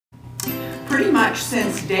pretty much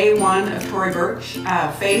since day one of Tory Burch.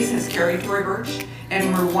 Faye has carried Tory Burch,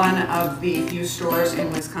 and we're one of the few stores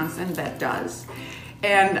in Wisconsin that does.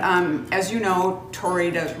 And as you know,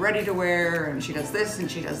 Tory does ready to wear, and she does this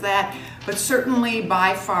and she does that. But certainly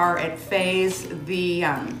by far at Faye's,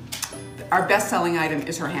 our best-selling item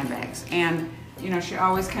is her handbags. And you know, she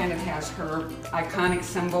always kind of has her iconic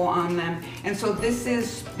symbol on them. And so these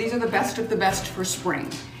are the best of the best for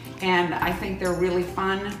spring. And I think they're really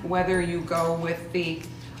fun, whether you go with the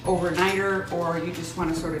overnighter or you just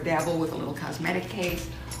want to sort of dabble with a little cosmetic case,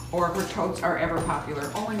 or her totes are ever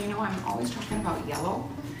popular. Oh, and you know, I'm always talking about yellow.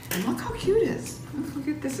 And look how cute it is. Look how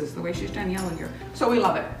cute this is, the way she's done yellow here. So we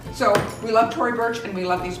love it. So we love Tory Burch and we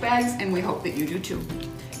love these bags, and we hope that you do too.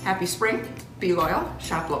 Happy spring, be loyal,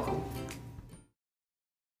 shop local.